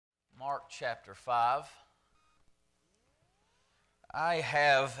chapter 5. I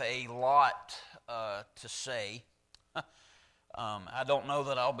have a lot to say. I don't know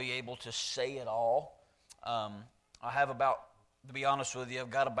that I'll be able to say it all. I have to be honest with you, I've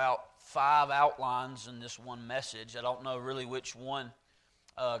got about 5 outlines in this one message. I don't know really which one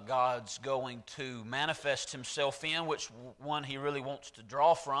God's going to manifest Himself in, which one He really wants to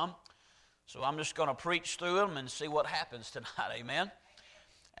draw from. So I'm just going to preach through them and see what happens tonight. Amen.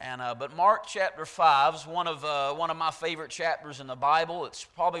 But Mark chapter 5 is one of my favorite chapters in the Bible. It's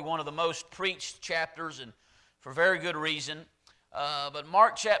probably one of the most preached chapters, and for very good reason. But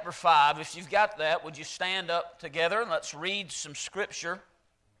Mark chapter 5, if you've got that, would you stand up together and let's read some scripture.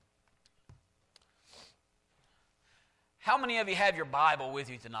 How many of you have your Bible with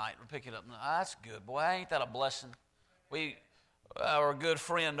you tonight? We'll pick it up. That's good, boy. Ain't that a blessing? Our good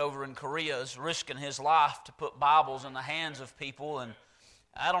friend over in Korea is risking his life to put Bibles in the hands of people, and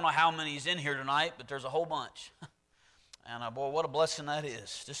I don't know how many's in here tonight, but there's a whole bunch. And boy, what a blessing that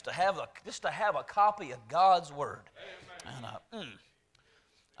is, just to have a copy of God's Word. And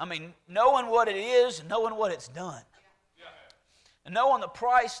I mean, knowing what it is and knowing what it's done, and knowing the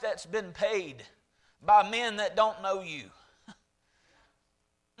price that's been paid by men that don't know you.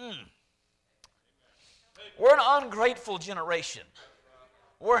 We're an ungrateful generation.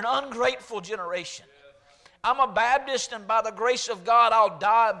 We're an ungrateful generation. I'm a Baptist, and by the grace of God, I'll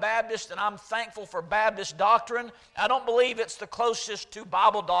die a Baptist, and I'm thankful for Baptist doctrine. I don't believe it's the closest to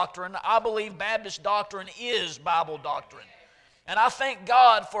Bible doctrine. I believe Baptist doctrine is Bible doctrine. And I thank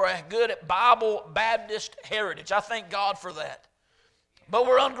God for a good Bible Baptist heritage. I thank God for that. But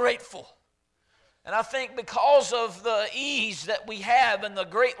we're ungrateful. And I think because of the ease that we have and the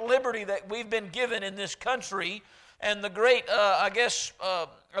great liberty that we've been given in this country and the great,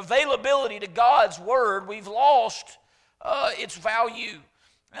 availability to God's Word, we've lost its value.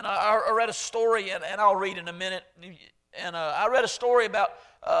 And I read a story, and I'll read in a minute. And I read a story about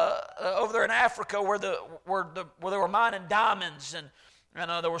over there in Africa where they were mining diamonds, and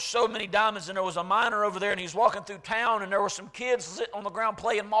there were so many diamonds, and there was a miner over there, and he was walking through town, and there were some kids sitting on the ground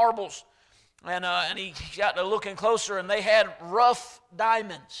playing marbles. And he got to looking closer, and they had rough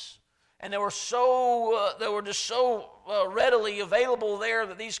diamonds, and they were just so readily available there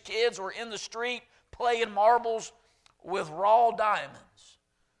that these kids were in the street playing marbles with raw diamonds,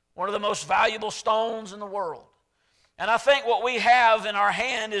 one of the most valuable stones in the world. And I think what we have in our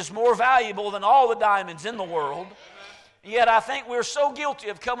hand is more valuable than all the diamonds in the world. Yet I think we're so guilty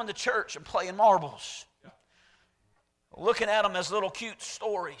of coming to church and playing marbles, looking at them as little cute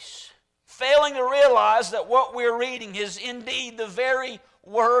stories, failing to realize that what we're reading is indeed the very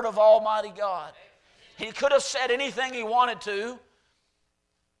Word of Almighty God. He could have said anything he wanted to,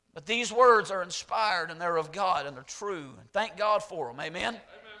 but these words are inspired and they're of God and they're true. And thank God for them. Amen?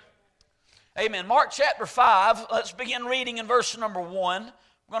 Amen. Mark chapter 5, let's begin reading in verse number 1. We're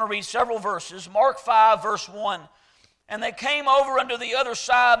going to read several verses. Mark 5, verse 1. And they came over unto the other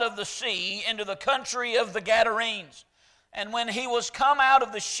side of the sea into the country of the Gadarenes. And when he was come out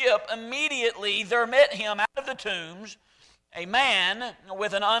of the ship, immediately there met him out of the tombs a man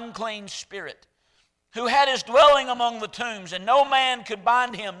with an unclean spirit, who had his dwelling among the tombs, and no man could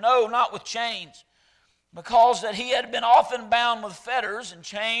bind him, no, not with chains, because that he had been often bound with fetters and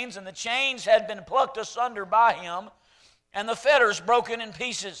chains, and the chains had been plucked asunder by him, and the fetters broken in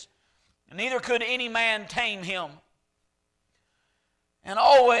pieces, and neither could any man tame him. And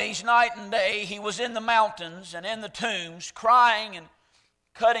always, night and day, he was in the mountains and in the tombs, crying and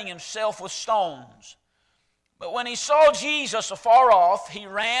cutting himself with stones. But when he saw Jesus afar off, he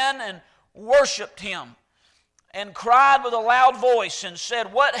ran and worshipped him, and cried with a loud voice, and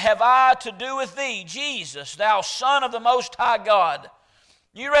said, What have I to do with thee, Jesus, thou Son of the Most High God?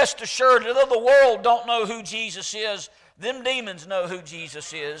 You rest assured that though the world don't know who Jesus is, them demons know who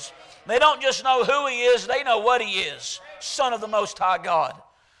Jesus is. They don't just know who He is, they know what He is. Son of the Most High God.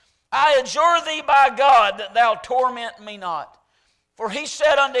 I adjure thee by God that thou torment me not. For he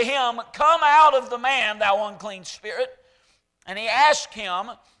said unto him, Come out of the man, thou unclean spirit. And he asked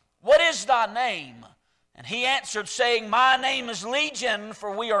him, What is thy name? And he answered, saying, My name is Legion,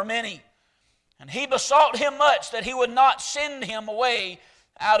 for we are many. And he besought him much that he would not send him away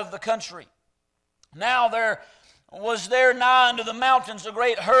out of the country. Now there was there nigh unto the mountains a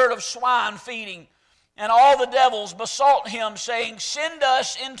great herd of swine feeding. And all the devils besought him, saying, Send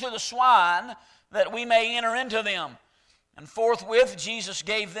us into the swine, that we may enter into them. And forthwith Jesus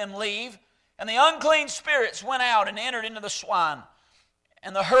gave them leave. And the unclean spirits went out and entered into the swine.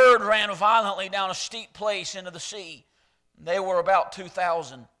 And the herd ran violently down a steep place into the sea. They were about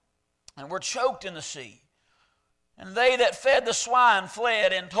 2,000, and were choked in the sea. And they that fed the swine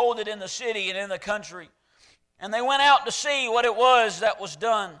fled and told it in the city and in the country. And they went out to see what it was that was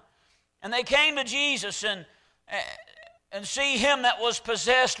done. And they came to Jesus and see him that was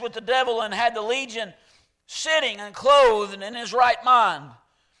possessed with the devil and had the legion sitting and clothed and in his right mind.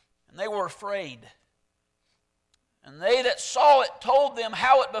 And they were afraid. And they that saw it told them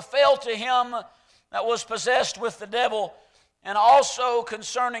how it befell to him that was possessed with the devil, and also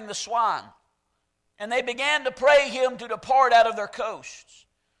concerning the swine. And they began to pray him to depart out of their coasts.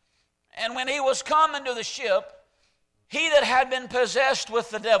 And when he was come into the ship, he that had been possessed with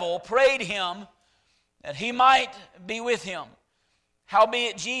the devil prayed him that he might be with him.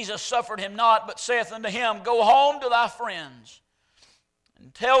 Howbeit Jesus suffered him not, but saith unto him, Go home to thy friends,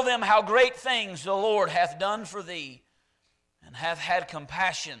 and tell them how great things the Lord hath done for thee, and hath had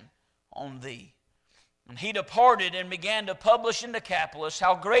compassion on thee. And he departed and began to publish in Decapolis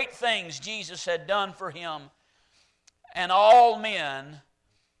how great things Jesus had done for him. And all men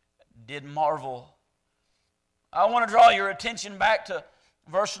did marvel. I want to draw your attention back to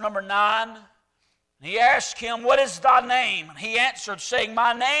verse number 9. He asked him, What is thy name? And he answered, saying,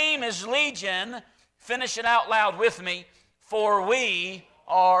 My name is Legion. Finish it out loud with me. For we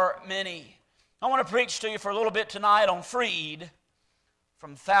are many. I want to preach to you for a little bit tonight on freed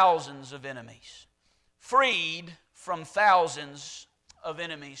from thousands of enemies. Freed from thousands of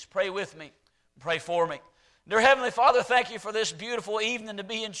enemies. Pray with me. Pray for me. Dear Heavenly Father, thank you for this beautiful evening to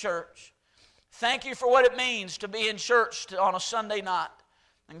be in church. Thank you for what it means to be in church on a Sunday night.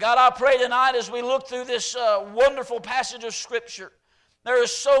 And God, I pray tonight as we look through this wonderful passage of Scripture, there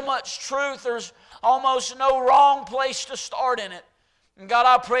is so much truth. There's almost no wrong place to start in it. And God,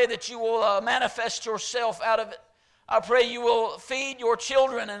 I pray that you will manifest yourself out of it. I pray you will feed your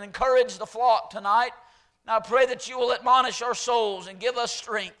children and encourage the flock tonight. And I pray that you will admonish our souls and give us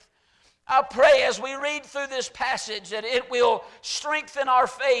strength. I pray as we read through this passage that it will strengthen our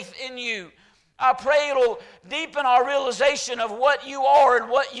faith in you. I pray it'll deepen our realization of what you are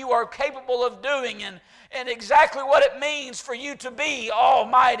and what you are capable of doing, and exactly what it means for you to be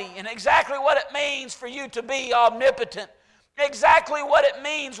almighty, and exactly what it means for you to be omnipotent. Exactly what it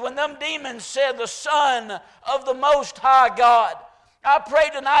means when them demons said, the Son of the Most High God. I pray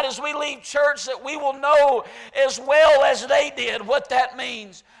tonight as we leave church that we will know as well as they did what that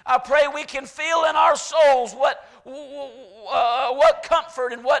means. I pray we can feel in our souls what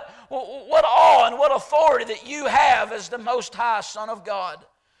comfort and what awe and what authority that you have as the Most High Son of God.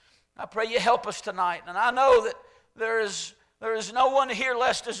 I pray you help us tonight. And I know that there is no one here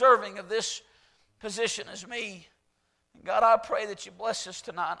less deserving of this position as me. God, I pray that you bless us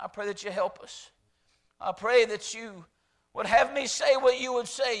tonight. I pray that you help us. I pray that you would have me say what you would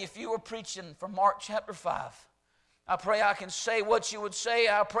say if you were preaching from Mark chapter 5. I pray I can say what you would say.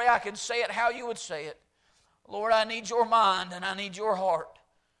 I pray I can say it how you would say it. Lord, I need your mind and I need your heart.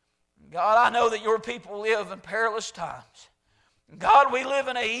 God, I know that your people live in perilous times. God, we live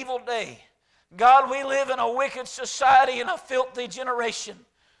in an evil day. God, we live in a wicked society and a filthy generation.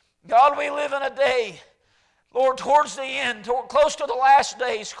 God, we live in a day, Lord, towards the end, close to the last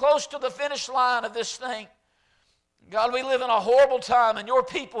days, close to the finish line of this thing. God, we live in a horrible time, and your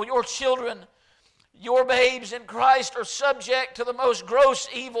people, your children, your babes in Christ are subject to the most gross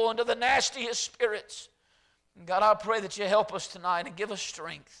evil and to the nastiest spirits. And God, I pray that you help us tonight and give us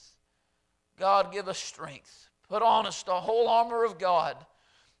strength. God, give us strength. Put on us the whole armor of God,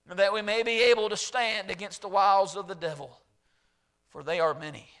 that we may be able to stand against the wiles of the devil, for they are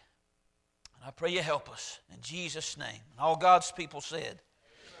many. And I pray you help us in Jesus' name. And all God's people said,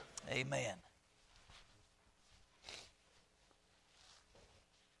 Amen.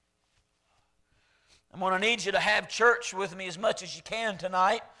 I'm going to need you to have church with me as much as you can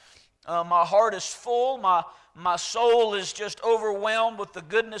tonight. My heart is full. My soul is just overwhelmed with the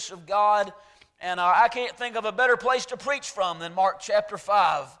goodness of God. And I can't think of a better place to preach from than Mark chapter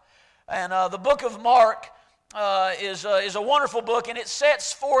 5. And the book of Mark is a wonderful book, and it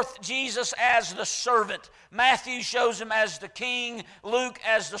sets forth Jesus as the servant. Matthew shows him as the king, Luke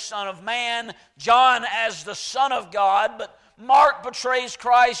as the Son of Man, John as the Son of God, but Mark portrays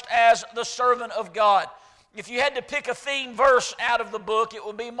Christ as the servant of God. If you had to pick a theme verse out of the book, it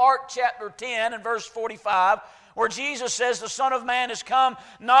would be Mark chapter 10 and verse 45, where Jesus says, the Son of Man is come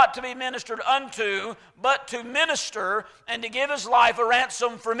not to be ministered unto, but to minister and to give his life a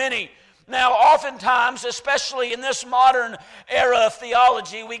ransom for many. Now, oftentimes, especially in this modern era of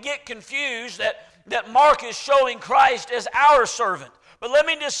theology, we get confused that Mark is showing Christ as our servant. But let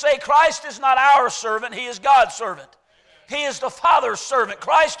me just say, Christ is not our servant, he is God's servant. He is the Father's servant.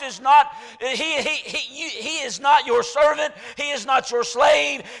 Christ is not, he is not your servant. He is not your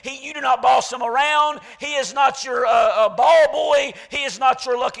slave. You do not boss him around. He is not your ball boy. He is not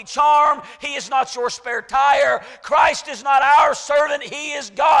your lucky charm. He is not your spare tire. Christ is not our servant. He is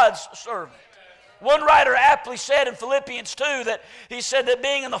God's servant. One writer aptly said in Philippians 2 that he said that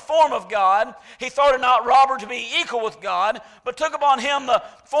being in the form of God, he thought it not robbery to be equal with God, but took upon him the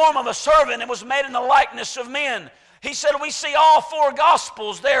form of a servant and was made in the likeness of men. He said we see all four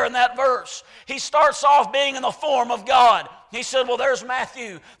Gospels there in that verse. He starts off being in the form of God. He said, well, there's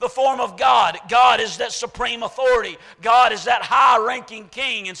Matthew, the form of God. God is that supreme authority. God is that high-ranking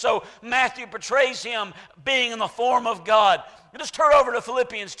king. And so Matthew portrays him being in the form of God. Just turn over to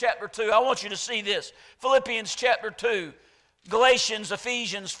Philippians chapter 2. I want you to see this. Philippians chapter 2. Galatians,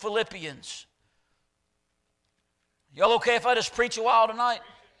 Ephesians, Philippians. Y'all okay if I just preach a while tonight?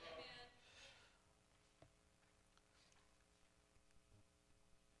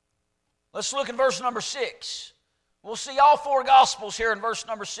 Let's look at verse number 6. We'll see all four Gospels here in verse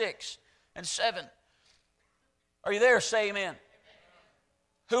number 6 and 7. Are you there? Say amen.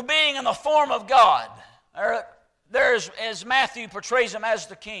 Who being in the form of God, there's, as Matthew portrays him as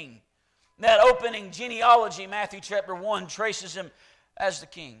the king. That opening genealogy, Matthew chapter 1, traces him as the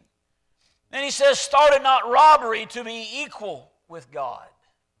king. Then he says, started not robbery to be equal with God.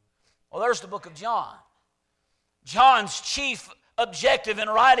 Well, there's the book of John. John's chief objective in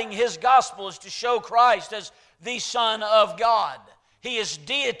writing his gospel is to show Christ as the Son of God. He is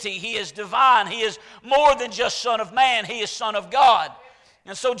deity. He is divine. He is more than just Son of Man. He is Son of God.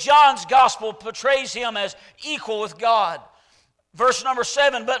 And so John's gospel portrays him as equal with God. Verse number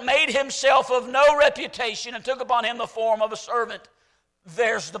 7, but made himself of no reputation and took upon him the form of a servant.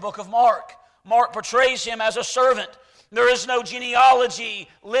 There's the book of Mark. Mark portrays him as a servant. There is no genealogy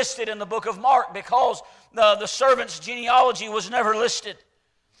listed in the book of Mark because the servant's genealogy was never listed.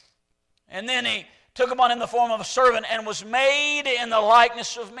 And then he took upon him the form of a servant and was made in the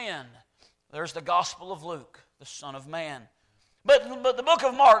likeness of men. There's the gospel of Luke, the Son of Man. But the book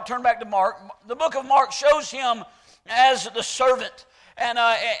of Mark, turn back to Mark, the book of Mark shows him as the servant.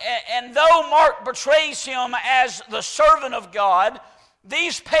 And though Mark portrays him as the servant of God,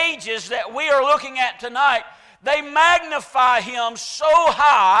 these pages that we are looking at tonight, they magnify him so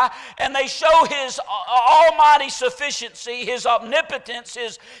high, and they show his almighty sufficiency, his omnipotence,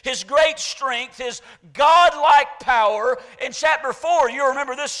 his great strength, his godlike power. In chapter 4, you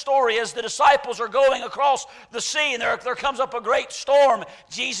remember this story as the disciples are going across the sea, and there comes up a great storm.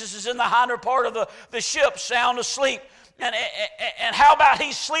 Jesus is in the hinder part of the ship, sound asleep. And how about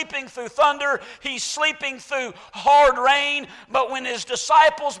he's sleeping through thunder, he's sleeping through hard rain, but when his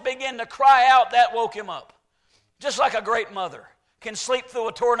disciples begin to cry out, that woke him up. Just like a great mother can sleep through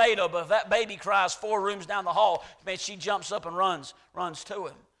a tornado, but if that baby cries 4 rooms down the hall, man, she jumps up and runs to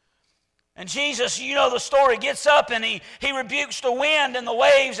him. And Jesus, you know the story, gets up and he rebukes the wind and the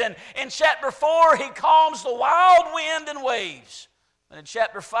waves. And in chapter 4, he calms the wild wind and waves. And in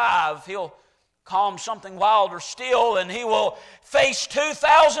chapter 5, he'll calm something wilder still, and he will face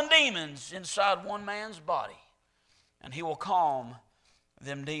 2,000 demons inside one man's body. And he will calm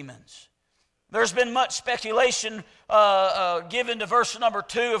them demons. There's been much speculation given to verse number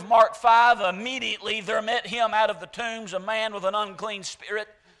 2 of Mark 5. Immediately there met him out of the tombs a man with an unclean spirit.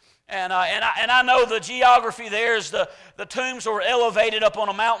 And I know the geography there is the tombs were elevated up on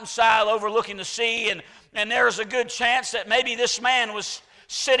a mountainside overlooking the sea. And there's a good chance that maybe this man was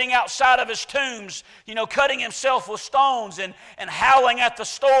sitting outside of his tombs, cutting himself with stones and howling at the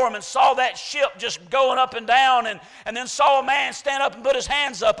storm, and saw that ship just going up and down, and then saw a man stand up and put his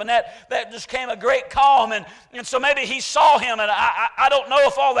hands up, and that just came a great calm. And so maybe he saw him, and I don't know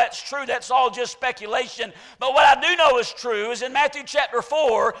if all that's true. That's all just speculation. But what I do know is true is in Matthew chapter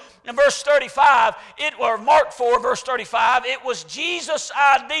 4 and verse 35, or Mark 4 verse 35, it was Jesus'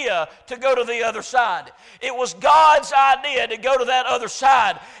 idea to go to the other side. It was God's idea to go to that other side.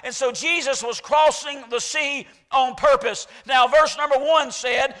 And so Jesus was crossing the sea on purpose. Now, verse number 1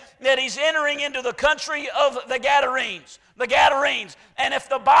 said that he's entering into the country of the Gadarenes. The Gadarenes. And if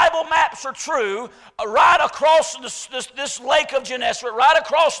the Bible maps are true, right across this lake of Gennesaret, right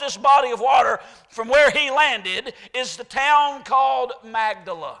across this body of water from where he landed, is the town called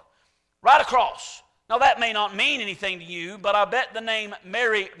Magdala. Right across. Now, that may not mean anything to you, but I bet the name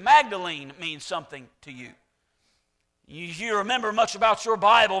Mary Magdalene means something to you. If you remember much about your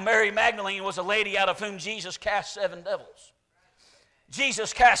Bible, Mary Magdalene was a lady out of whom Jesus cast 7 devils.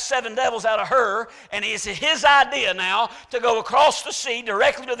 Jesus cast 7 devils out of her, and it's his idea now to go across the sea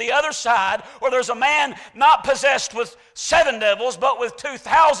directly to the other side where there's a man not possessed with 7 devils but with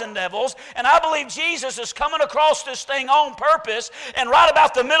 2,000 devils. And I believe Jesus is coming across this thing on purpose, and right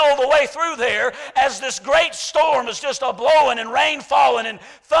about the middle of the way through there, as this great storm is just a-blowing and rain falling and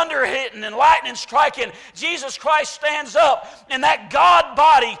thunder hitting and lightning striking, Jesus Christ stands up, and that God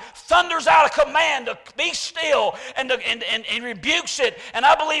body thunders out a command to be still and rebukes it. And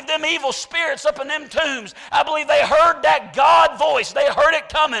I believe them evil spirits up in them tombs, I believe they heard that God voice. They heard it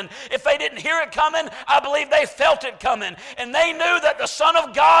coming. If they didn't hear it coming, I believe they felt it coming. And they knew that the Son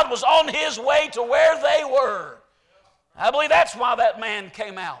of God was on his way to where they were. I believe that's why that man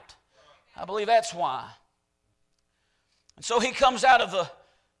came out. I believe that's why. And so he comes out of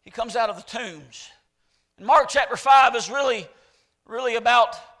the tombs. And Mark chapter 5 is really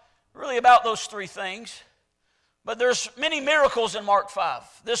about those 3 things. But there's many miracles in Mark 5.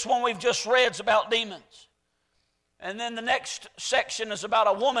 This one we've just read is about demons. And then the next section is about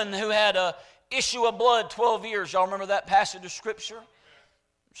a woman who had an issue of blood 12 years. Y'all remember that passage of Scripture?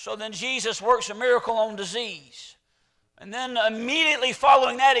 So then Jesus works a miracle on disease. And then immediately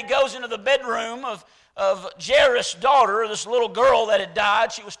following that, he goes into the bedroom of Jairus' daughter, this little girl that had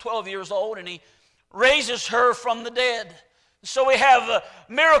died. She was 12 years old, and he raises her from the dead. So we have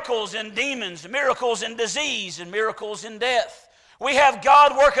miracles in demons, miracles in disease, and miracles in death. We have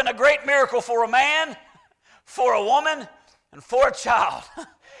God working a great miracle for a man, for a woman, and for a child.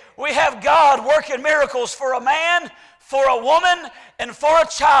 We have God working miracles for a man, for a woman, and for a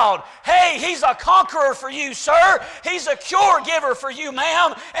child. Hey, he's a conqueror for you, sir. He's a cure giver for you,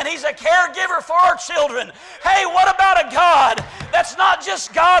 ma'am. And he's a caregiver for our children. Hey, what about a God that's not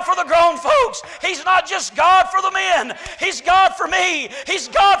just God for the grown folks? He's not just God for the men. He's God for me. He's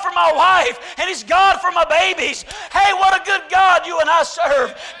God for my wife. And he's God for my babies. Hey, what a good God you and I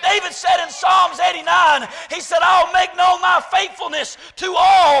serve. David said in Psalms 89, he said, I'll make known thy faithfulness to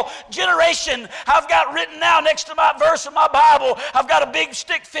all generation. I've got written now next to my verse in my Bible, I've got a big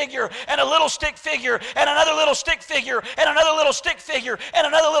stick figure and a little stick figure and another little stick figure and another little stick figure and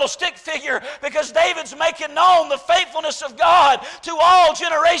another little stick figure, because David's making known the faithfulness of God to all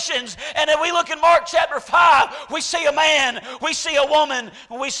generations. And if we look in Mark chapter 5, we see a man, we see a woman,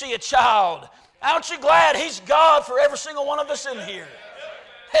 and we see a child. Aren't you glad he's God for every single one of us in here?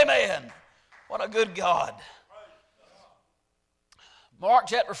 Amen. What a good God. Mark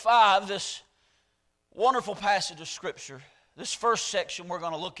chapter 5, this wonderful passage of Scripture. This first section we're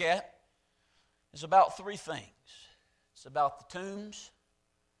going to look at is about 3 things. It's about the tombs,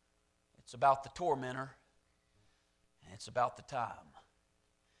 it's about the tormentor, and it's about the time.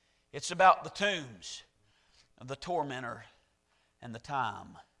 It's about the tombs, the tormentor, and the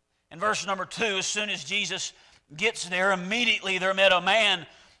time. In verse number 2, as soon as Jesus gets there, immediately there met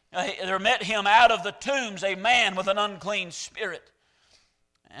him out of the tombs a man with an unclean spirit.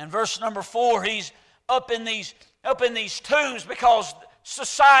 And verse number 4, he's up in these tombs because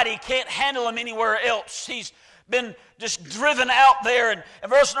society can't handle him anywhere else. He's been just driven out there. And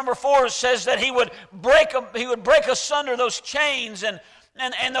verse number 4 says that he would break asunder those chains and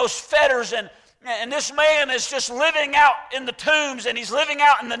those fetters. And this man is just living out in the tombs, and he's living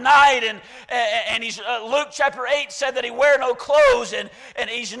out in the night, and he's Luke chapter 8 said that he wear no clothes, and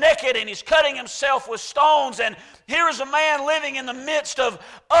he's naked, and he's cutting himself with stones. And here is a man living in the midst of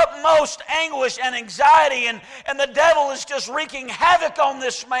utmost anguish and anxiety, and the devil is just wreaking havoc on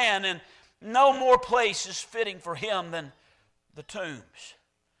this man, and no more place is fitting for him than the tombs.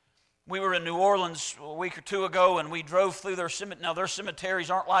 We were in New Orleans a week or 2 ago, and we drove through their cemetery. Now, their cemeteries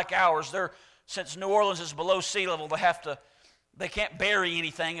aren't like ours. Since New Orleans is below sea level, they can't bury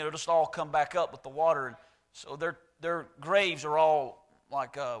anything. It'll just all come back up with the water. And so their graves are all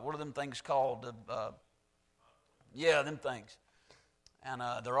like, what are them things called? Them things. And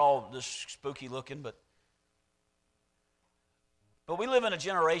they're all just spooky looking. But we live in a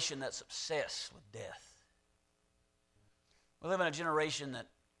generation that's obsessed with death. We live in a generation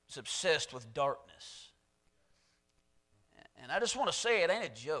that's obsessed with darkness. And I just want to say it ain't a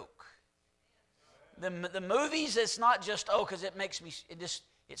joke. The movies, it's not just, because it makes me,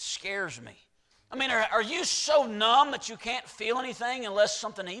 it scares me. I mean, are you so numb that you can't feel anything unless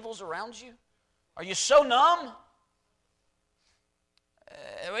something evil's around you? Are you so numb?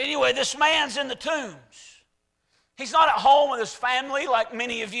 Anyway, this man's in the tombs. He's not at home with his family like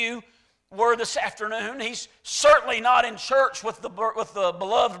many of you were this afternoon. He's certainly not in church with the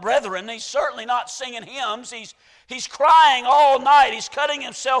beloved brethren. He's certainly not singing hymns. He's crying all night. He's cutting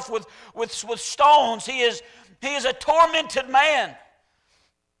himself with stones. He is a tormented man.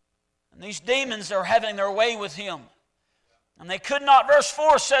 And these demons are having their way with him. And they could not, verse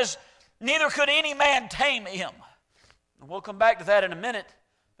 4 says, neither could any man tame him. And we'll come back to that in a minute.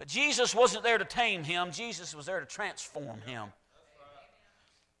 But Jesus wasn't there to tame him. Jesus was there to transform him.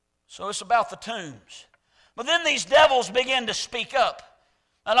 So it's about the tombs. But then these devils begin to speak up.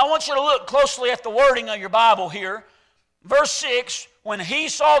 And I want you to look closely at the wording of your Bible here. Verse 6, when he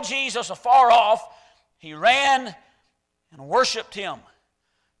saw Jesus afar off, he ran and worshiped him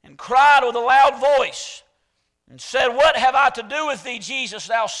and cried with a loud voice and said, what have I to do with thee, Jesus,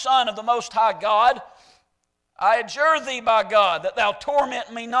 thou Son of the Most High God? I adjure thee by God that thou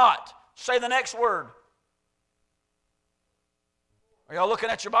torment me not. Say the next word. Are y'all looking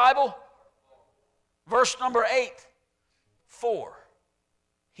at your Bible? Verse number 8, 4.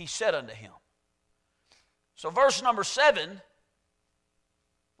 He said unto him. So verse number 7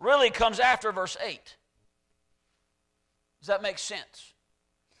 really comes after verse 8. Does that make sense?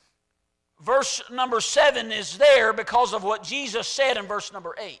 Verse number 7 is there because of what Jesus said in verse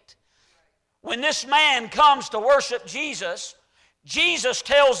number 8. When this man comes to worship Jesus, Jesus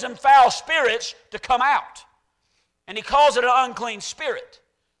tells them foul spirits to come out. And he calls it an unclean spirit.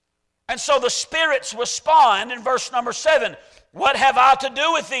 And so the spirits respond in verse number 7. What have I to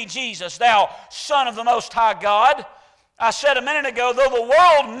do with thee, Jesus, thou Son of the Most High God? I said a minute ago, though the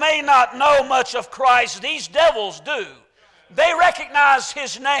world may not know much of Christ, these devils do. They recognize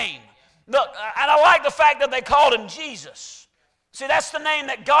his name. Look, and I like the fact that they called him Jesus. See, that's the name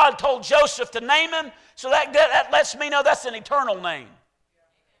that God told Joseph to name him, so that lets me know that's an eternal name.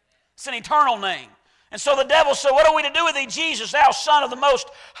 It's an eternal name. And so the devil said, what are we to do with thee, Jesus, thou Son of the Most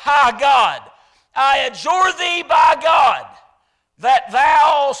High God? I adjure thee by God, that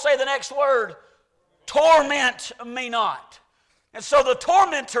thou, say the next word, torment me not. And so the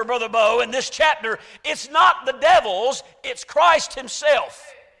tormentor, Brother Bo, in this chapter, it's not the devils, it's Christ himself.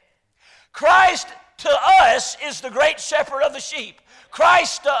 Christ to us is the great shepherd of the sheep.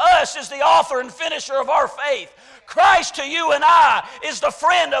 Christ to us is the author and finisher of our faith. Christ to you and I is the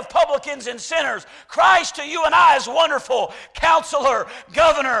friend of publicans and sinners. Christ to you and I is wonderful, counselor,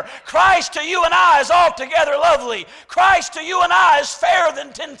 governor. Christ to you and I is altogether lovely. Christ to you and I is fairer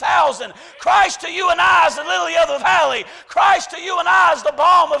than 10,000. Christ to you and I is the lily of the valley. Christ to you and I is the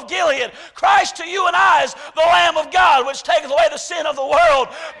balm of Gilead. Christ to you and I is the Lamb of God, which taketh away the sin of the world.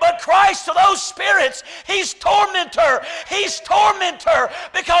 But Christ to those spirits, he's tormentor. He's tormentor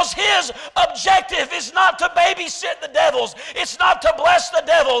because his objective is not to babysit the devils. It's not to bless the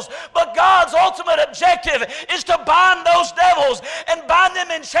devils, but God's ultimate objective is to bind those devils and bind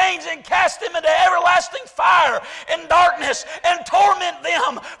them in chains and cast them into everlasting fire and darkness and torment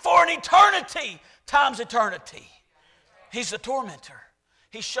them for an eternity times eternity. He's the tormentor.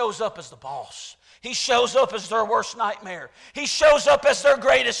 He shows up as the boss. He shows up as their worst nightmare. He shows up as their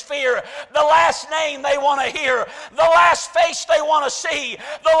greatest fear. The last name they want to hear. The last face they want to see.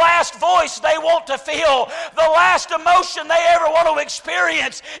 The last voice they want to feel. The last emotion they ever want to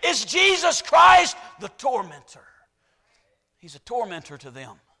experience is Jesus Christ, the tormentor. He's a tormentor to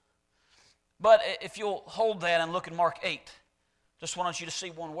them. But if you'll hold that and look in Mark 8, just want you to see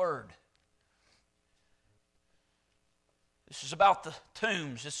one word. This is about the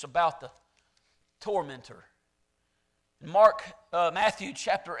tombs. This is about the tormentor. In Matthew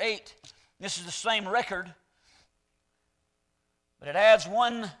chapter 8, this is the same record, but it adds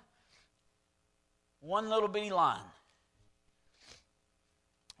one little bitty line.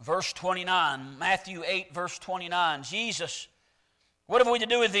 Verse 29, Matthew 8, verse 29, Jesus, what have we to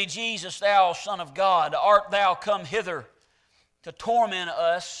do with thee, Jesus, thou Son of God? Art thou come hither to torment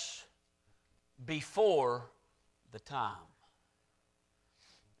us before the time?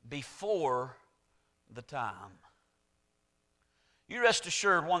 Before the time. You rest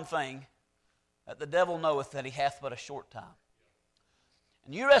assured one thing, that the devil knoweth that he hath but a short time.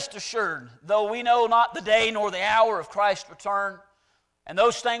 And you rest assured, though we know not the day nor the hour of Christ's return, and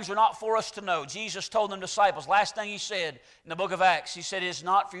those things are not for us to know. Jesus told them disciples, last thing he said in the book of Acts, he said, it is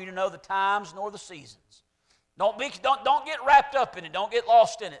not for you to know the times nor the seasons. Don't get wrapped up in it. Don't get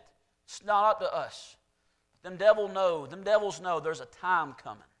lost in it. It's not up to us. Them devils know there's a time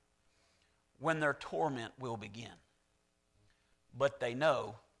coming when their torment will begin. But they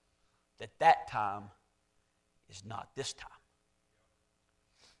know that time is not this time.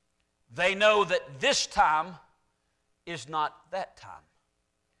 They know that this time is not that time.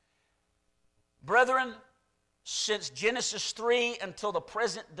 Brethren, since Genesis 3 until the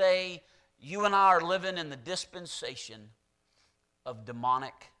present day, you and I are living in the dispensation of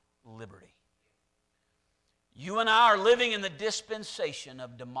demonic liberty. You and I are living in the dispensation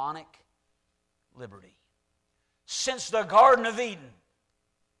of demonic liberty. Since the Garden of Eden,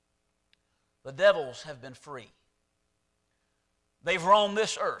 the devils have been free. They've roamed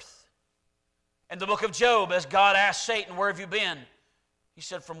this earth. In the book of Job, as God asked Satan, where have you been? He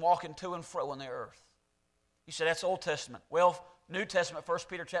said, from walking to and fro in the earth. He said, that's Old Testament. Well, New Testament, 1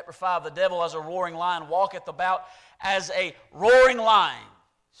 Peter chapter 5, the devil as a roaring lion walketh about as a roaring lion,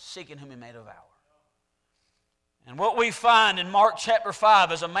 seeking whom he may devour. And what we find in Mark chapter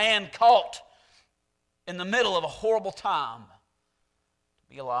 5 is a man caught in the middle of a horrible time to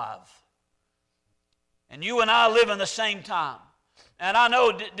be alive. And you and I live in the same time. And I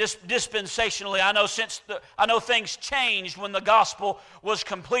know dispensationally, I know things changed when the gospel was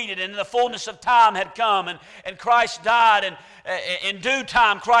completed and the fullness of time had come and Christ died, and in due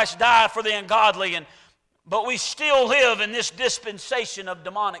time Christ died for the ungodly. But we still live in this dispensation of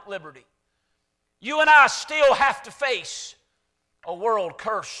demonic liberty. You and I still have to face a world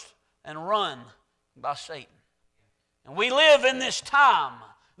cursed and run by Satan. And we live in this time.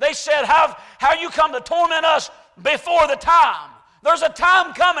 They said, how you come to torment us before the time? There's a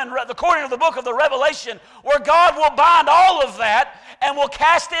time coming, according to the book of the Revelation, where God will bind all of that and will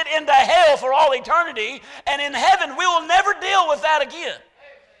cast it into hell for all eternity. And in heaven, we will never deal with that again.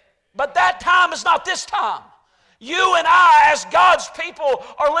 But that time is not this time. You and I, as God's people,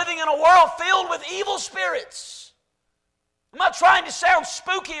 are living in a world filled with evil spirits. I'm not trying to sound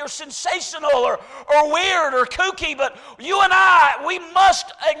spooky or sensational or weird or kooky, but you and I, we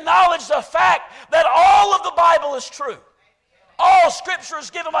must acknowledge the fact that all of the Bible is true. All Scripture is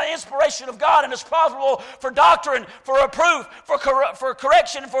given by inspiration of God and is profitable for doctrine, for reproof, for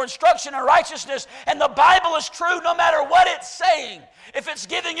correction, for instruction in righteousness. And the Bible is true no matter what it's saying. If it's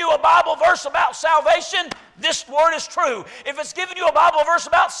giving you a Bible verse about salvation, this word is true. If it's giving you a Bible verse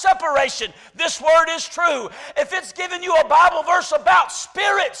about separation, this word is true. If it's giving you a Bible verse about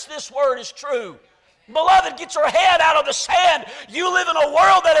spirits, this word is true. Beloved, get your head out of the sand. You live in a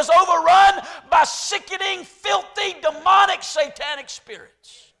world that is overrun by sickening, filthy, demonic, satanic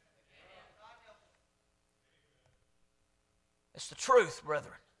spirits. It's the truth,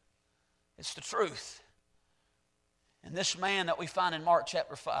 brethren. It's the truth. And this man that we find in Mark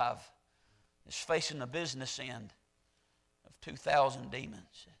chapter 5 is facing the business end of 2,000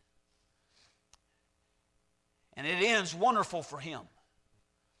 demons. And it ends wonderful for him.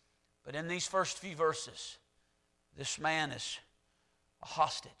 But in these first few verses, this man is a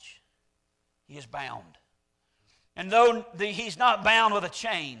hostage. He is bound. And though he's not bound with a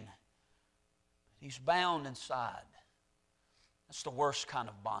chain, he's bound inside. That's the worst kind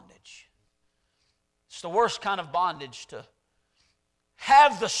of bondage. It's the worst kind of bondage to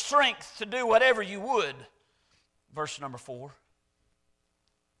have the strength to do whatever you would, verse number 4,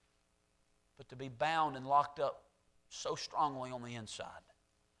 but to be bound and locked up so strongly on the inside.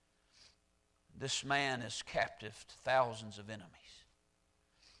 This man is captive to thousands of enemies.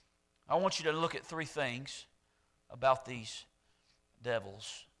 I want you to look at 3 things about these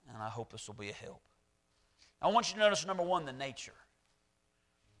devils, and I hope this will be a help. I want you to notice, number 1, the nature.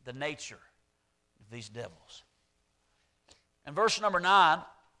 The nature of these devils. In verse number 9,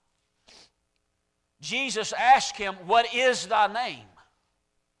 Jesus asked him, "What is thy name?"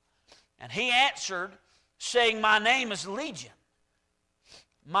 And he answered, saying, "My name is Legion."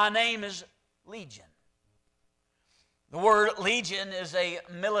 My name is Legion. The word legion is a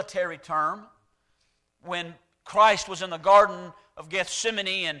military term. When Christ was in the Garden of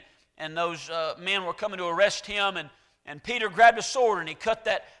Gethsemane and those men were coming to arrest him, and Peter grabbed a sword and he cut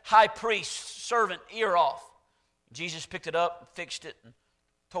that high priest's servant ear off. Jesus picked it up and fixed it and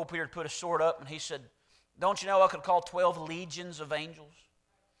told Peter to put his sword up, and he said, "Don't you know I could call 12 legions of angels?"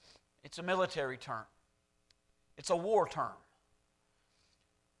 It's a military term. It's a war term.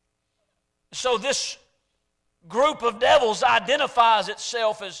 So this group of devils identifies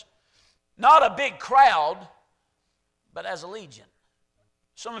itself as not a big crowd, but as a legion.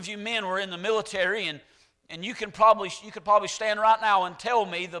 Some of you men were in the military, and you could probably stand right now and tell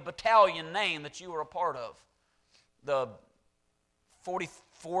me the battalion name that you were a part of. The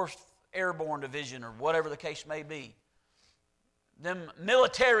 44th Airborne Division, or whatever the case may be. Them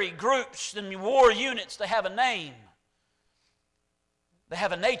military groups, them war units, they have a name. They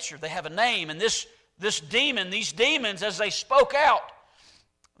have a nature, they have a name. And these demons, as they spoke out,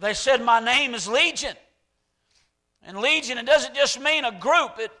 they said, "My name is Legion." And legion, it doesn't just mean a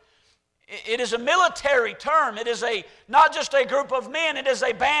group. It is a military term. It is not just a group of men, it is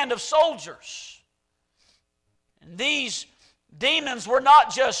a band of soldiers. And these demons were not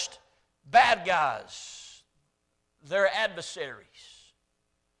just bad guys. They're adversaries.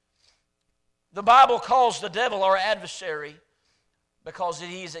 The Bible calls the devil our adversary because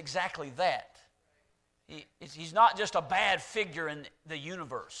he is exactly that. He's not just a bad figure in the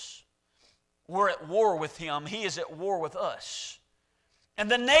universe. We're at war with him. He is at war with us. And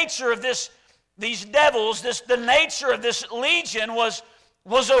the nature of these devils, the nature of this legion was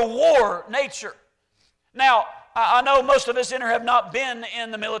a war nature. Now, I know most of us in here have not been in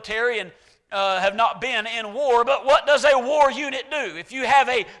the military and have not been in war, but what does a war unit do? If you have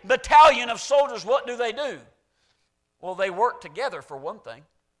a battalion of soldiers, what do? Well, they work together for one thing.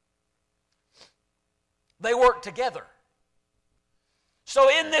 They work together. So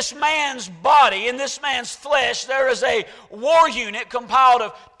in this man's body, in this man's flesh, there is a war unit compiled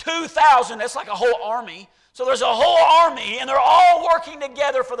of 2,000. That's like a whole army. So there's a whole army, and they're all working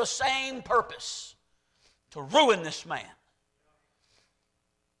together for the same purpose: to ruin this man.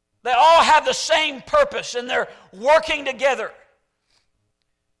 They all have the same purpose, and they're working together.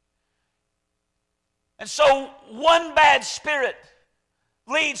 And so one bad spirit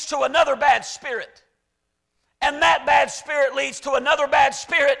leads to another bad spirit. And that bad spirit leads to another bad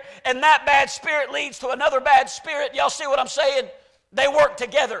spirit, and that bad spirit leads to another bad spirit. Y'all see what I'm saying? They work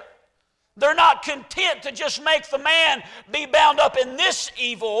together. They're not content to just make the man be bound up in this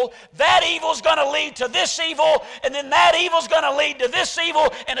evil. That evil's going to lead to this evil, and then that evil's going to lead to this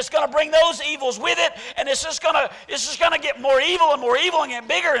evil, and it's going to bring those evils with it, and it's just going to get more evil and more evil and get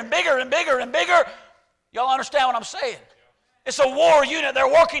bigger and bigger and bigger and bigger. Y'all understand what I'm saying? It's a war unit.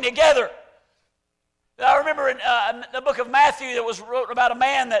 They're working together. I remember in the book of Matthew that was wrote about a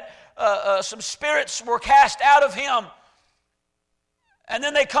man that some spirits were cast out of him. And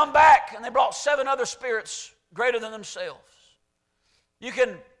then they come back and they brought 7 other spirits greater than themselves. You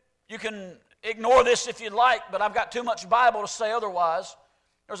can ignore this if you'd like, but I've got too much Bible to say otherwise.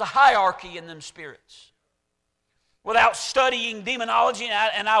 There's a hierarchy in them spirits. Without studying demonology,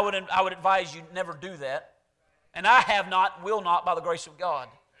 and I would advise you never do that. And I have not, will not, by the grace of God.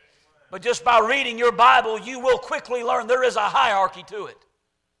 But just by reading your Bible, you will quickly learn there is a hierarchy to it.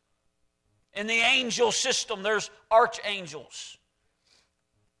 In the angel system, there's archangels.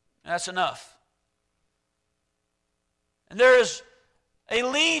 That's enough. And there is a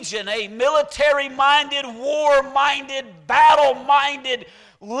legion, a military-minded, war-minded, battle-minded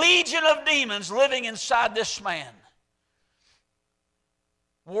legion of demons living inside this man.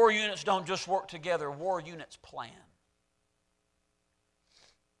 War units don't just work together. War units plan.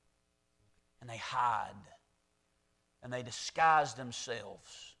 And they hide. And they disguise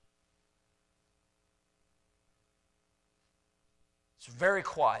themselves. It's very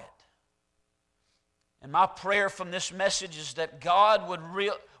quiet. And my prayer from this message is that God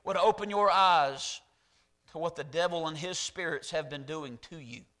would open your eyes to what the devil and his spirits have been doing to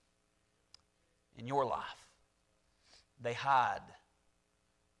you in your life. They hide.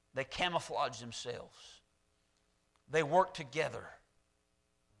 They camouflage themselves. They work together.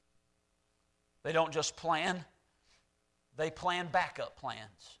 They don't just plan, they plan backup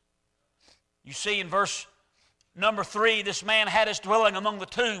plans. You see in verse number 3, this man had his dwelling among the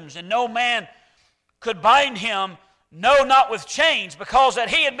tombs, and no man could bind him, no, not with chains, because that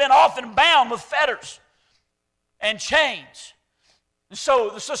he had been often bound with fetters and chains. And so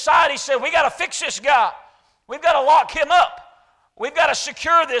the society said, we got to fix this guy. We've got to lock him up. We've got to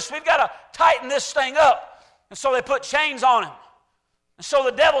secure this. We've got to tighten this thing up. And so they put chains on him. And so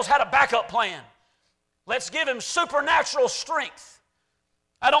the devils had a backup plan. Let's give him supernatural strength.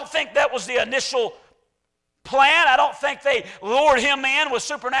 I don't think that was the initial plan. I don't think they lured him in with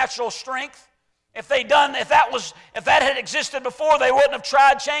supernatural strength. If that had existed before, they wouldn't have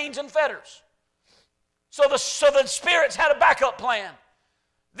tried chains and fetters. So the spirits had a backup plan.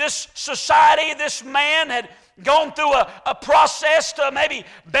 This society, this man had gone through a process to maybe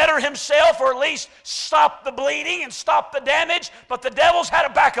better himself or at least stop the bleeding and stop the damage, but the devils had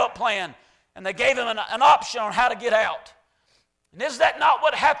a backup plan, and they gave him an option on how to get out. And is that not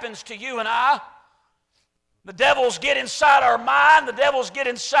what happens to you and I? The devils get inside our mind, the devils get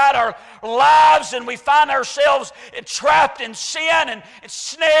inside our lives, and we find ourselves trapped in sin and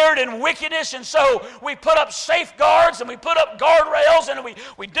snared in wickedness, and so we put up safeguards and we put up guardrails and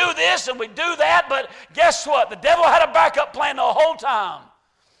we do this and we do that, but guess what? The devil had a backup plan the whole time.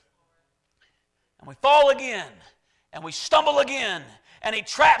 And we fall again, and we stumble again, and he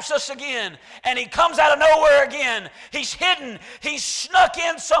traps us again, and he comes out of nowhere again. He's hidden. He's snuck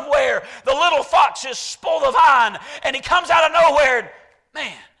in somewhere. The little foxes spoil the vine, and he comes out of nowhere. And,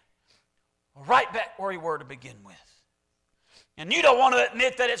 man, right back where we were to begin with. And you don't want to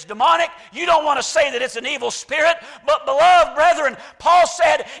admit that it's demonic. You don't want to say that it's an evil spirit. But beloved brethren, Paul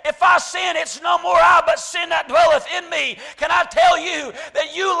said, if I sin, it's no more I, but sin that dwelleth in me. Can I tell you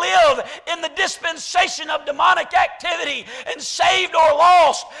that you live in the dispensation of demonic activity, and saved or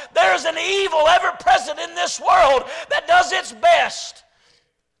lost, there's an evil ever present in this world that does its best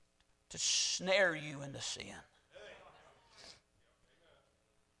to snare you into sin.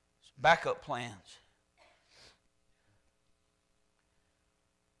 Backup plans.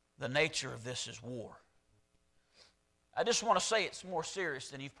 The nature of this is war. I just want to say it's more serious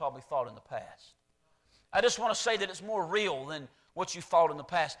than you've probably thought in the past. I just want to say that it's more real than what you thought in the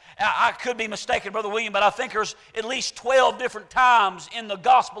past. I could be mistaken, Brother William, but I think there's at least 12 different times in the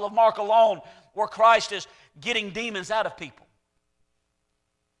Gospel of Mark alone where Christ is getting demons out of people.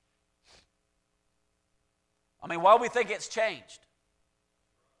 I mean, why do we think it's changed?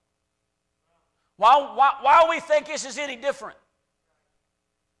 Why do we think this is any different?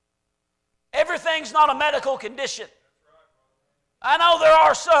 Everything's not a medical condition. I know there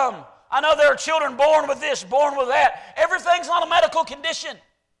are some. I know there are children born with this, born with that. Everything's not a medical condition.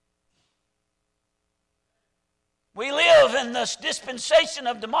 We live in this dispensation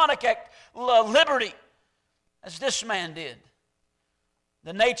of demonic liberty, as this man did.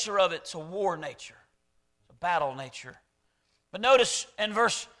 The nature of it's a war nature, a battle nature. But notice in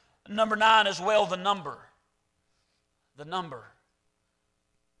verse number 9 as well, the number. The number.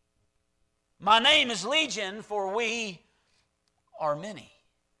 My name is Legion, for we are many.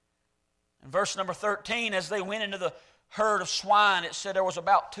 In verse number 13, as they went into the herd of swine, it said there was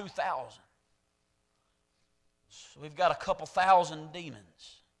about 2,000. So we've got a couple thousand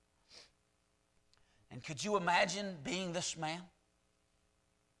demons. And could you imagine being this man?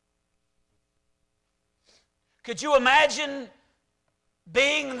 Could you imagine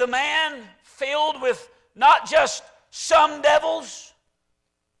being the man filled with not just some devils,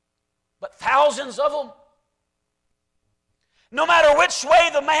 but thousands of them? No matter which way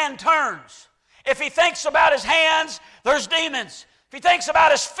the man turns, if he thinks about his hands, there's demons. If he thinks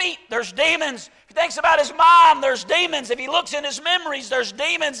about his feet, there's demons. If he thinks about his mind, there's demons. If he looks in his memories, there's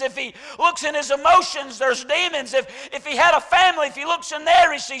demons. If he looks in his emotions, there's demons. If he had a family, if he looks in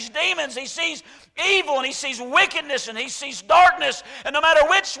there, he sees demons. He sees evil and he sees wickedness and he sees darkness. And no matter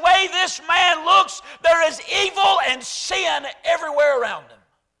which way this man looks, there is evil and sin everywhere around him.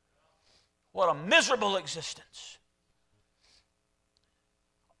 What a miserable existence.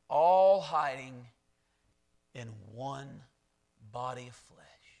 All hiding in one body of flesh.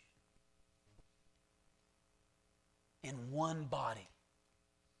 In one body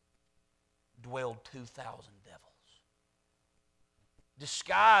dwelled 2,000 devils.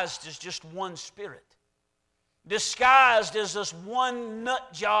 Disguised as just one spirit. Disguised as this one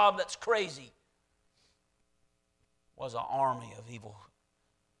nut job that's crazy. Was an army of evil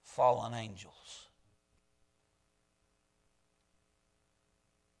fallen angels.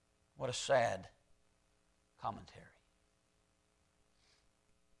 What a sad commentary.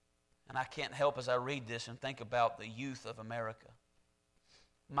 And I can't help as I read this and think about the youth of America.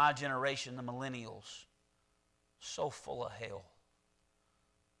 My generation, the millennials, so full of hell.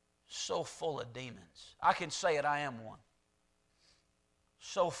 So full of demons. I can say it, I am one.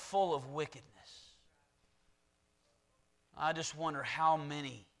 So full of wickedness. I just wonder how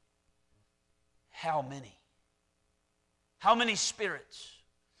many spirits,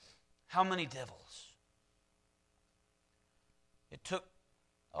 how many devils. It took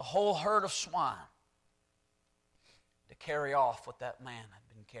a whole herd of swine to carry off what that man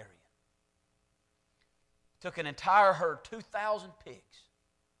had been carrying. It took an entire herd, 2,000 pigs,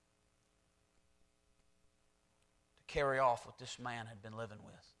 to carry off what this man had been living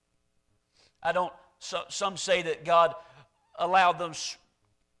with. Some say that God allowed those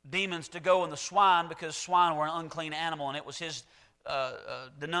demons to go in the swine because swine were an unclean animal, and it was his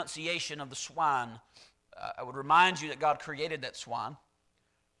denunciation of the swine. I would remind you that God created that swine.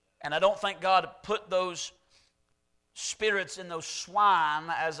 And I don't think God put those spirits in those swine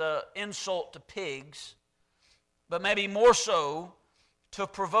as an insult to pigs, but maybe more so to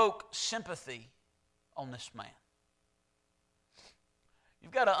provoke sympathy on this man.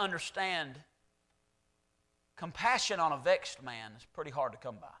 You've got to understand, compassion on a vexed man is pretty hard to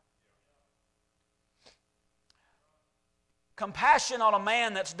come by. Compassion on a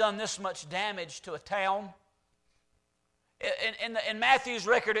man that's done this much damage to a town. In Matthew's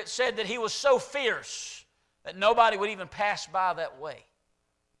record, it said that he was so fierce that nobody would even pass by that way.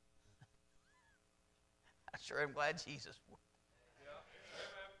 I sure am glad Jesus would.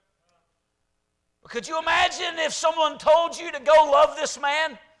 Could you imagine if someone told you to go love this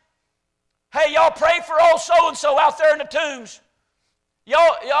man? Hey, y'all pray for old so-and-so out there in the tombs.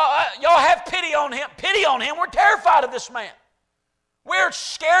 Y'all have pity on him. Pity on him. We're terrified of this man. We're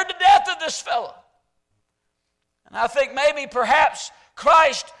scared to death of this fellow. And I think maybe perhaps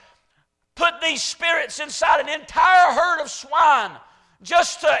Christ put these spirits inside an entire herd of swine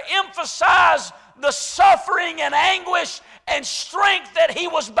just to emphasize the suffering and anguish and strength that he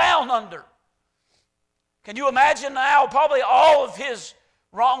was bound under. Can you imagine now probably all of his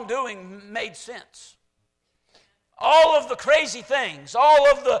wrongdoing made sense. All of the crazy things, all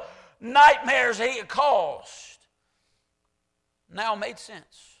of the nightmares he had caused now made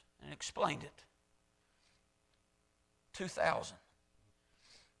sense and explained it. 2,000.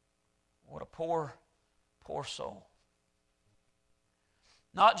 What a poor, poor soul.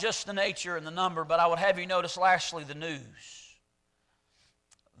 Not just the nature and the number, but I would have you notice lastly the news.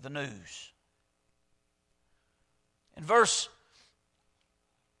 The news. In verse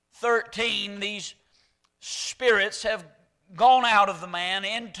 13, these spirits have gone out of the man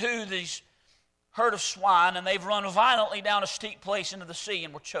into these herd of swine, and they've run violently down a steep place into the sea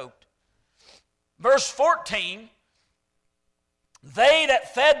and were choked. Verse 14, they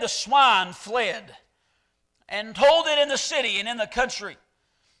that fed the swine fled and told it in the city and in the country.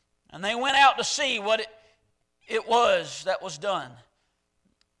 And they went out to see what it was that was done.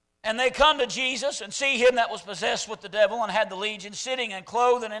 And they come to Jesus and see him that was possessed with the devil and had the legion sitting and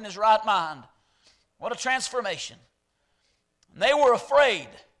clothed and in his right mind. What a transformation. And they were afraid.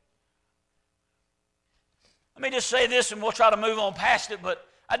 Let me just say this and we'll try to move on past it, but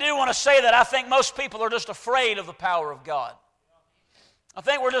I do want to say that I think most people are just afraid of the power of God. I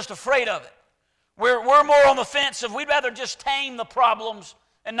think we're just afraid of it. We're more on the fence of we'd rather just tame the problems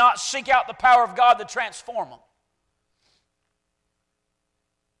and not seek out the power of God to transform them.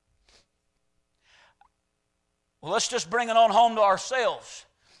 Well, let's just bring it on home to ourselves.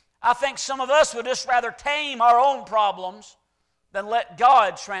 I think some of us would just rather tame our own problems than let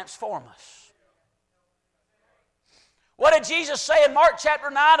God transform us. What did Jesus say in Mark chapter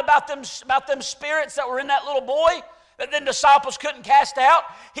 9 about them spirits that were in that little boy that then disciples couldn't cast out?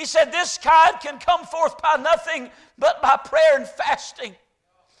 He said, this kind can come forth by nothing but by prayer and fasting.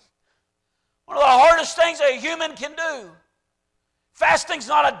 One of the hardest things a human can do. Fasting's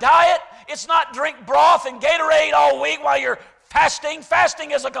not a diet. It's not drink broth and Gatorade all week while you're fasting.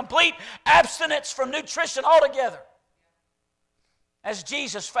 Fasting is a complete abstinence from nutrition altogether. As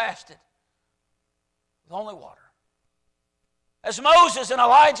Jesus fasted with only water. As Moses and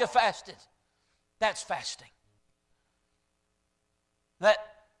Elijah fasted, that's fasting. That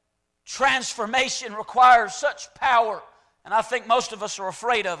transformation requires such power, and I think most of us are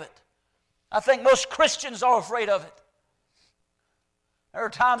afraid of it. I think most Christians are afraid of it. There are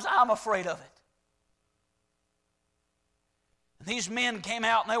times I'm afraid of it. And these men came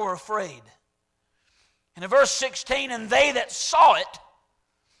out and they were afraid. And in verse 16, and they that saw it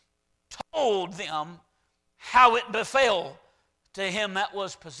told them how it befell to him that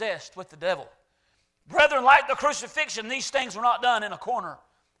was possessed with the devil. Brethren, like the crucifixion, these things were not done in a corner.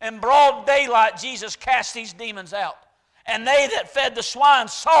 In broad daylight, Jesus cast these demons out. And they that fed the swine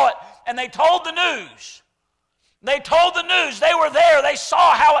saw it, and they told the news. They told the news. They were there. They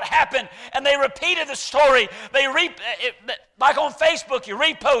saw how it happened, and they repeated the story. Like on Facebook, you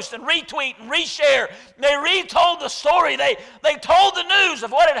repost and retweet and reshare. They retold the story. They told the news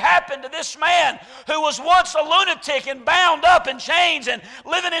of what had happened to this man who was once a lunatic and bound up in chains and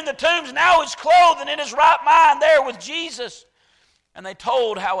living in the tombs. Now he's clothed and in his right mind there with Jesus. And they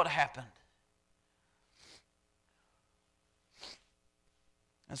told how it happened.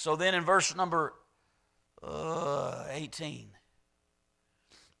 And so then in verse number 18,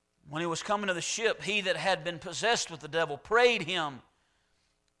 when he was coming to the ship, he that had been possessed with the devil prayed him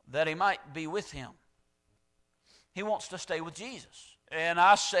that he might be with him. He wants to stay with Jesus. And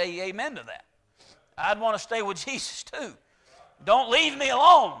I say amen to that. I'd want to stay with Jesus too. Don't leave me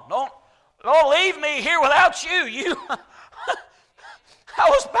alone. Don't leave me here without you. I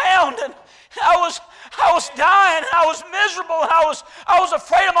was bound and I was dying, and I was miserable, and I was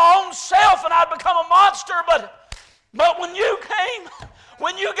afraid of my own self, and I'd become a monster. But when you came,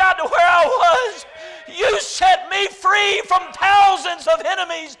 when you got to where I was, you set me free from thousands of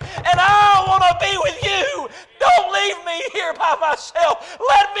enemies, and I want to be with you. Don't leave me here by myself.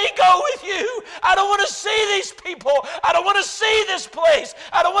 Let me go with you. I don't want to see these people. I don't want to see this place.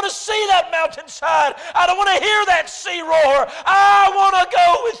 I don't want to see that mountainside. I don't want to hear that sea roar. I want to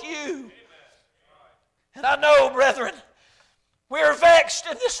go with you. And I know, brethren, we are vexed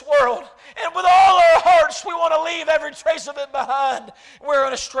in this world, and with all our hearts we want to leave every trace of it behind. We're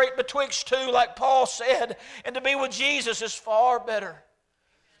in a strait betwixt two, like Paul said, and to be with Jesus is far better.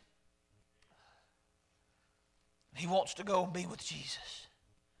 He wants to go and be with Jesus.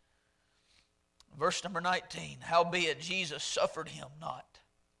 Verse number 19, howbeit Jesus suffered him not,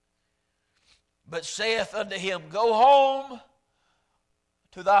 but saith unto him, go home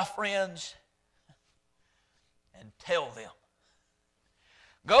to thy friends and tell them.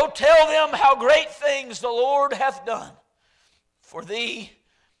 Go tell them how great things the Lord hath done for thee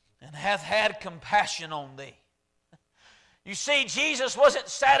and hath had compassion on thee. You see, Jesus wasn't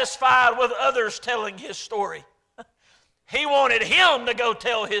satisfied with others telling his story. He wanted him to go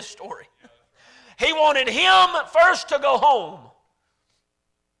tell his story. He wanted him first to go home,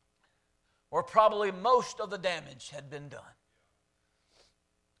 where probably most of the damage had been done.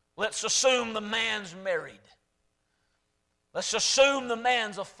 Let's assume the man's married. Let's assume the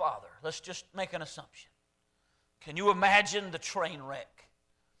man's a father. Let's just make an assumption. Can you imagine the train wreck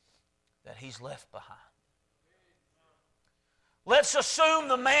that he's left behind? Let's assume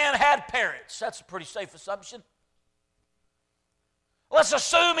the man had parents. That's a pretty safe assumption. Let's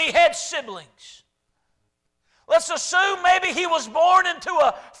assume he had siblings. Let's assume maybe he was born into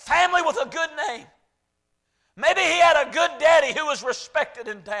a family with a good name. Maybe he had a good daddy who was respected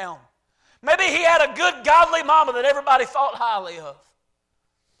in town. Maybe he had a good godly mama that everybody thought highly of.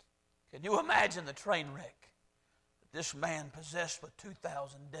 Can you imagine the train wreck that this man possessed with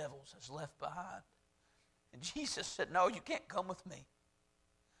 2,000 devils has left behind? And Jesus said, no, you can't come with me.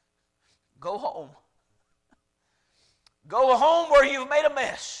 Go home. Go home where you've made a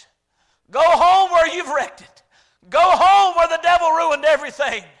mess. Go home where you've wrecked it. Go home where the devil ruined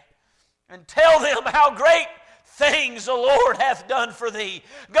everything. And tell them how great things the Lord hath done for thee.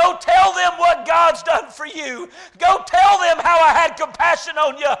 Go tell them what God's done for you. Go tell them how I had compassion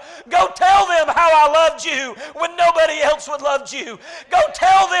on you. Go tell them how I loved you when nobody else would loved you. Go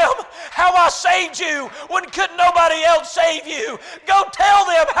tell them how I saved you when couldn't nobody else save you. Go tell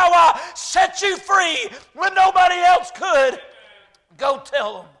them how I set you free when nobody else could. Go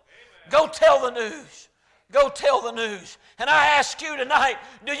tell them. Go tell the news. Go tell the news. And I ask you tonight,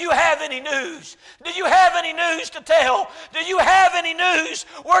 do you have any news? Do you have any news to tell? Do you have any news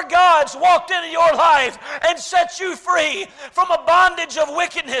where God's walked into your life and set you free from a bondage of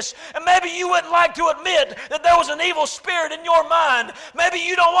wickedness? And maybe you wouldn't like to admit that there was an evil spirit in your mind. Maybe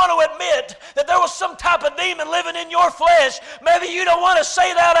you don't want to admit that there was some type of demon living in your flesh. Maybe you don't want to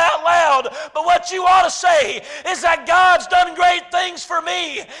say that out loud. But what you ought to say is that God's done great things for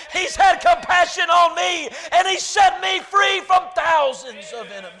me. He's had compassion on me, and He set me free from thousands of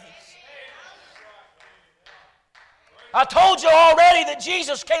enemies. I told you already that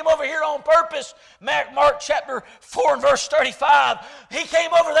Jesus came over here on purpose. Mark chapter 4 and verse 35. He came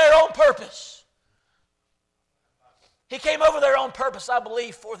over there on purpose. He came over there on purpose, I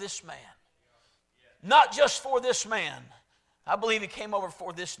believe, for this man. Not just for this man. I believe He came over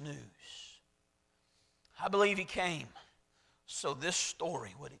for this news. I believe He came so this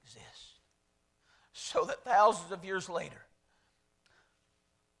story would exist. So that thousands of years later,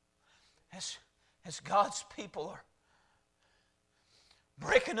 as God's people are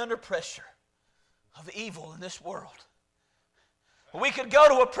breaking under pressure of evil in this world, we could go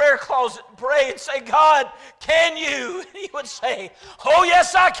to a prayer closet and pray and say, God, can you? And He would say, oh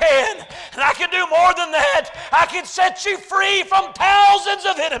yes I can. And I can do more than that. I can set you free from thousands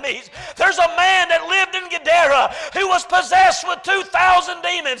of enemies. There's a man that lived in Gadara who was possessed with 2,000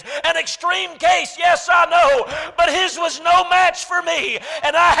 demons. An extreme case, yes I know. But his was no match for me.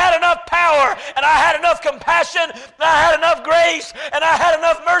 And I had enough power, and I had enough compassion, and I had enough grace, and I had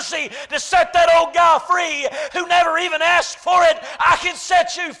enough mercy to set that old guy free who never even asked for it. I can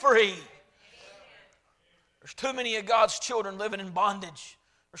set you free. There's too many of God's children living in bondage.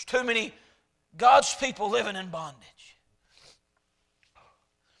 There's too many God's people living in bondage.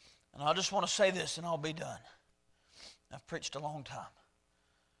 And I just want to say this and I'll be done. I've preached a long time.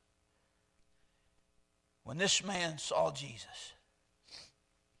 When this man saw Jesus,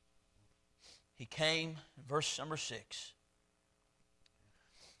 he came, in verse number 6,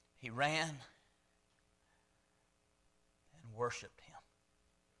 he ran and worshiped Him.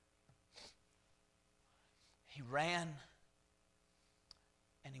 He ran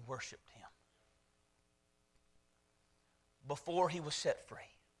and he worshiped Him before he was set free,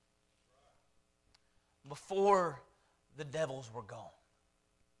 before the devils were gone,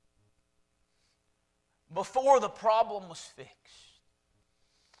 before the problem was fixed,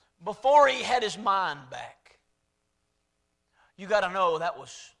 before he had his mind back. You got to know that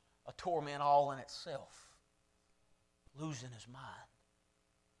was a torment all in itself, losing his mind.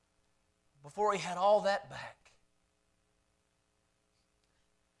 Before he had all that back,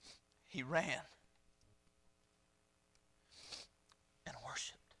 he ran and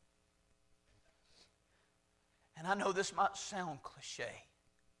worshiped. And I know this might sound cliche,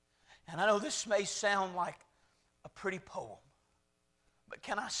 and I know this may sound like a pretty poem, but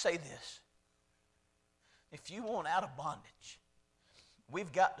can I say this? If you want out of bondage,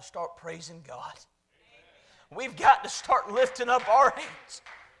 we've got to start praising God. We've got to start lifting up our hands.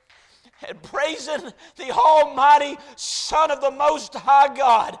 and praising the Almighty Son of the Most High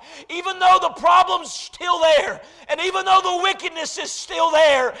God. Even though the problem's still there, and even though the wickedness is still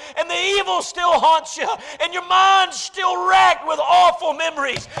there, and the evil still haunts you, and your mind's still racked with awful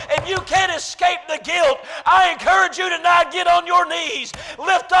memories, and you can't escape the guilt, I encourage you tonight, get on your knees,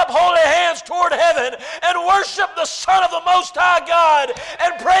 lift up holy hands toward heaven, and worship the Son of the Most High God,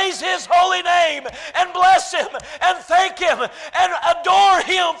 and praise His holy name, and bless Him, and thank Him, and adore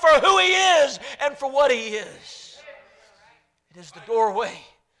Him for who He is and for what He is. It is the doorway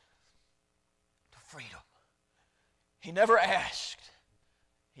to freedom. He never asked.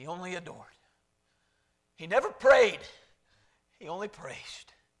 He only adored. He never prayed. He only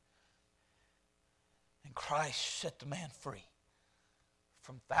praised. And Christ set the man free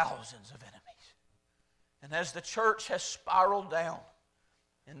from thousands of enemies. And as the church has spiraled down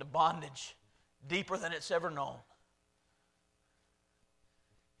into bondage deeper than it's ever known,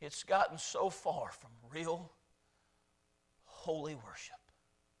 it's gotten so far from real, holy worship.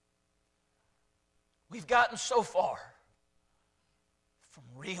 We've gotten so far from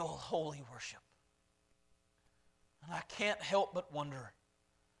real, holy worship. And I can't help but wonder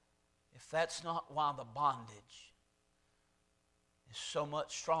if that's not why the bondage is so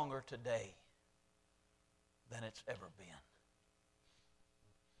much stronger today than it's ever been.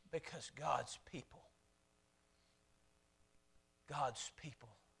 Because God's people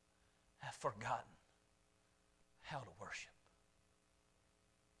have forgotten how to worship.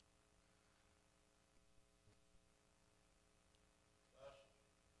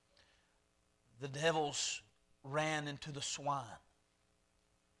 The devils ran into the swine,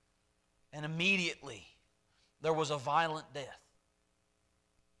 and immediately there was a violent death.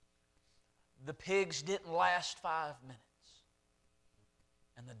 The pigs didn't last 5 minutes,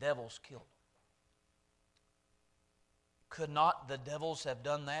 and the devils killed them. Could not the devils have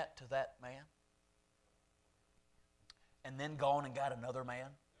done that to that man? And then gone and got another man?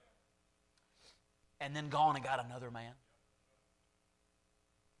 And then gone and got another man?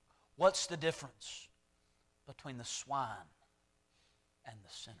 What's the difference between the swine and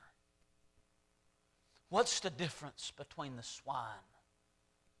the sinner? What's the difference between the swine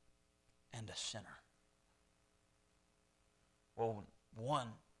and a sinner? Well, one,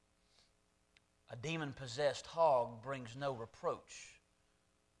 a demon-possessed hog brings no reproach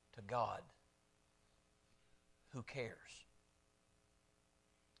to God. Who cares?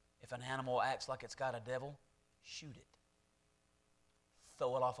 If an animal acts like it's got a devil, shoot it.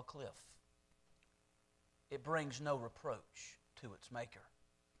 Throw it off a cliff. It brings no reproach to its maker.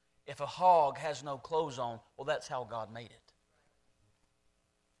 If a hog has no clothes on, well, that's how God made it.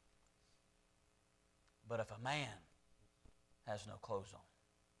 But if a man has no clothes on,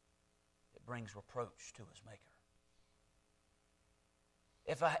 it brings reproach to his maker.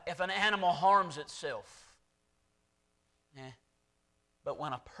 If an animal harms itself, but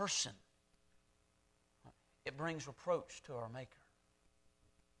when a person, it brings reproach to our maker.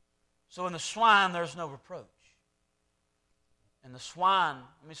 So in the swine, there's no reproach. In the swine,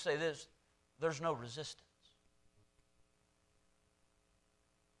 let me say this, there's no resistance.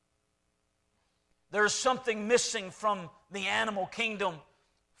 There's something missing from the animal kingdom,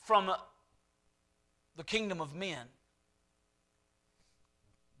 from the kingdom of men.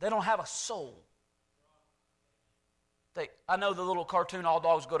 They don't have a soul. I know the little cartoon, All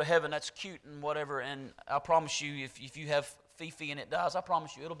Dogs Go to Heaven, that's cute and whatever, and I promise you, if you have Fifi and it dies, I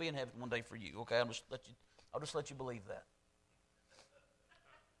promise you it'll be in heaven one day for you, okay? I'll just let you believe that.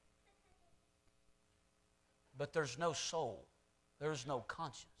 But there's no soul. There's no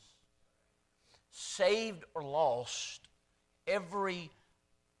conscience. Saved or lost, every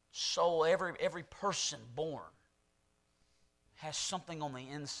soul, every person born has something on the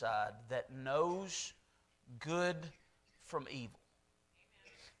inside that knows good from evil.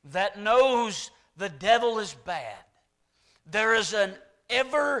 That knows the devil is bad. There is an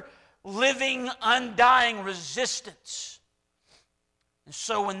ever-living, undying resistance. And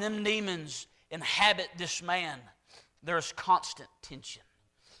so when them demons inhabit this man, there's constant tension.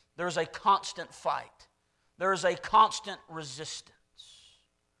 There's a constant fight. There is a constant resistance.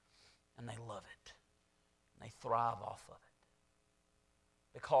 And they love it. And they thrive off of it.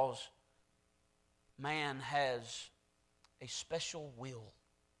 Because man has a special will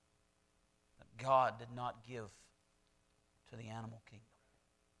that God did not give to the animal kingdom.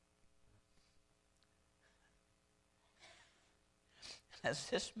 As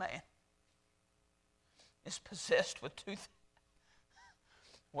this man is possessed with two things,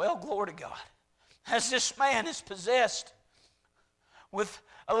 well, glory to God. As this man is possessed with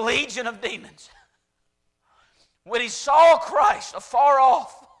a legion of demons, when he saw Christ afar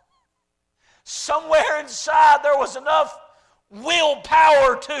off, somewhere inside there was enough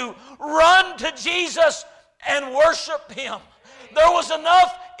willpower to run to Jesus and worship Him. There was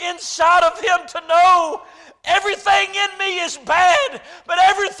enough inside of him to know everything in me is bad, but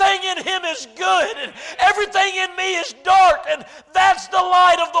everything in Him is good, and everything in me is dark, and that's the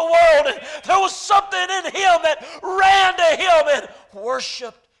light of the world. And there was something in him that ran to Him and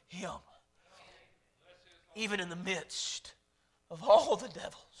worshiped Him, even in the midst of all the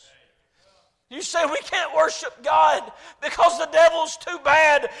devils. You say we can't worship God because the devil's too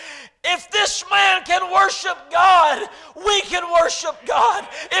bad. If this man can worship God, we can worship God.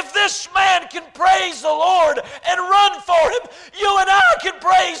 If this man can praise the Lord and run for Him, you and I can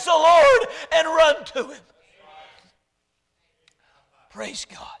praise the Lord and run to Him. Praise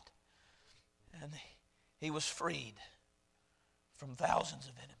God. And he was freed from thousands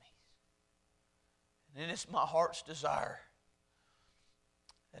of enemies. And it is my heart's desire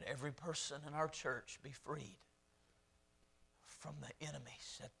that every person in our church be freed from the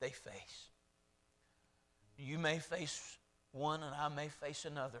enemies that they face. You may face one and I may face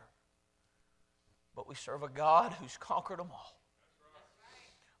another, but we serve a God who's conquered them all.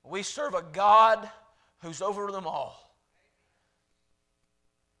 We serve a God who's over them all.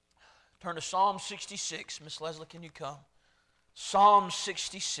 Turn to Psalm 66. Miss Leslie, can you come? Psalm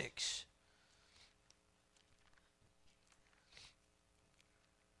 66.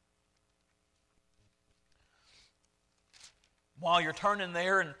 While you're turning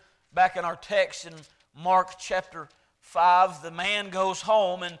there and back in our text in Mark chapter 5, the man goes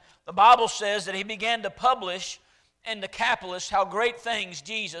home and the Bible says that he began to publish in Decapolis how great things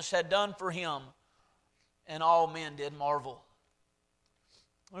Jesus had done for him, and all men did marvel.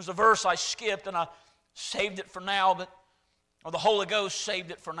 There's a verse I skipped and I saved it for now, or the Holy Ghost saved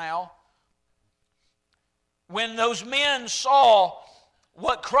it for now. When those men saw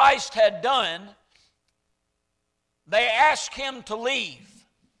what Christ had done, they asked Him to leave.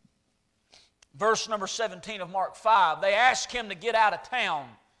 Verse number 17 of Mark 5. They asked Him to get out of town.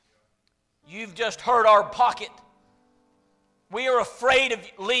 You've just hurt our pocket. We are afraid of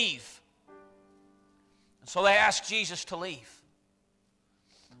you. Leave. And so they asked Jesus to leave.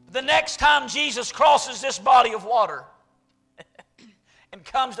 The next time Jesus crosses this body of water and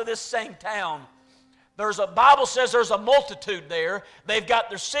comes to this same town, Bible says there's a multitude there. They've got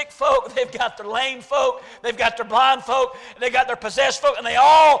their sick folk, they've got their lame folk, they've got their blind folk, they've got their possessed folk, and they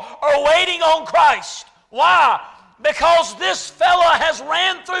all are waiting on Christ. Why? Because this fella has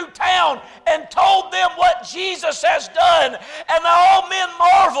ran through town and told them what Jesus has done, and all men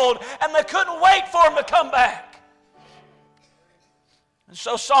marveled, and they couldn't wait for Him to come back. And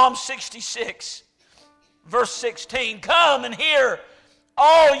so Psalm 66, verse 16, come and hear,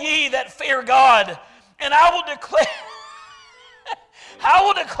 all ye that fear God, and I will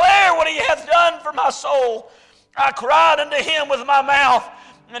declare what He hath done for my soul. I cried unto Him with my mouth,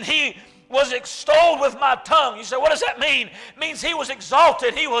 and He was extolled with my tongue. You say, what does that mean? It means He was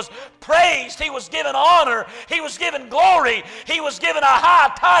exalted, He was praised, He was given honor, He was given glory, He was given a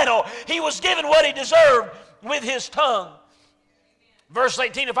high title, He was given what He deserved with His tongue. Verse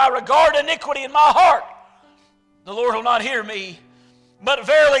 18, if I regard iniquity in my heart, the Lord will not hear me. But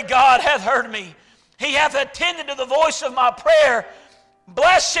verily God hath heard me. He hath attended to the voice of my prayer.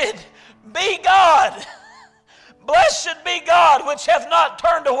 Blessed be God. Blessed be God, which hath not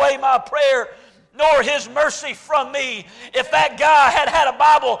turned away my prayer, nor His mercy from me. If that guy had had a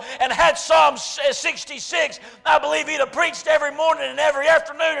Bible and had Psalm 66, I believe he'd have preached every morning and every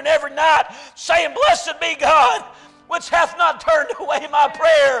afternoon and every night, saying, blessed be God, which hath not turned away my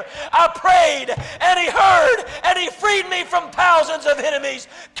prayer. I prayed, and He heard, and He freed me from thousands of enemies.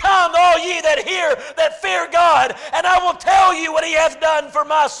 Come, all ye that hear, that fear God, and I will tell you what He hath done for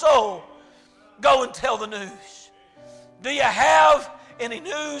my soul. Go and tell the news. Do you have any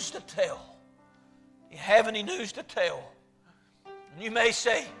news to tell? Do you have any news to tell? And you may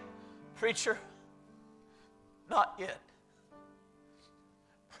say, preacher, not yet.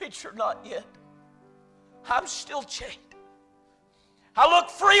 Preacher, not yet. I'm still chained. I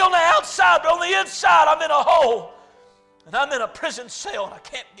look free on the outside, but on the inside I'm in a hole. And I'm in a prison cell and I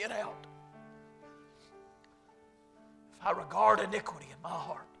can't get out. If I regard iniquity in my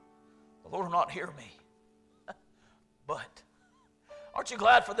heart, the Lord will not hear me. But, aren't you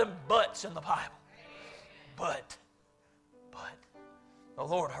glad for them buts in the Bible? But, the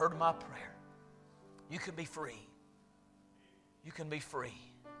Lord heard my prayer. You can be free. You can be free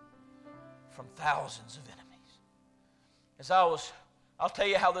from thousands of enemies. I'll tell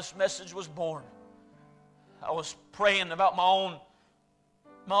you how this message was born. I was praying about my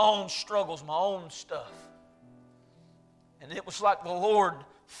own struggles, my own stuff. And it was like the Lord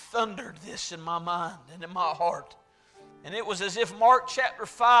thundered this in my mind and in my heart. And it was as if Mark chapter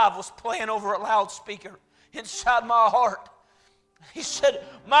 5 was playing over a loudspeaker inside my heart. He said,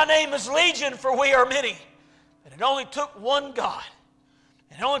 my name is Legion, for we are many. And it only took one God.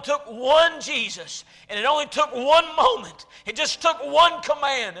 It only took one Jesus. And it only took one moment. It just took one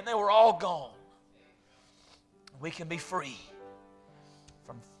command, and they were all gone. We can be free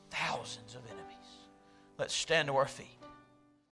from thousands of enemies. Let's stand to our feet.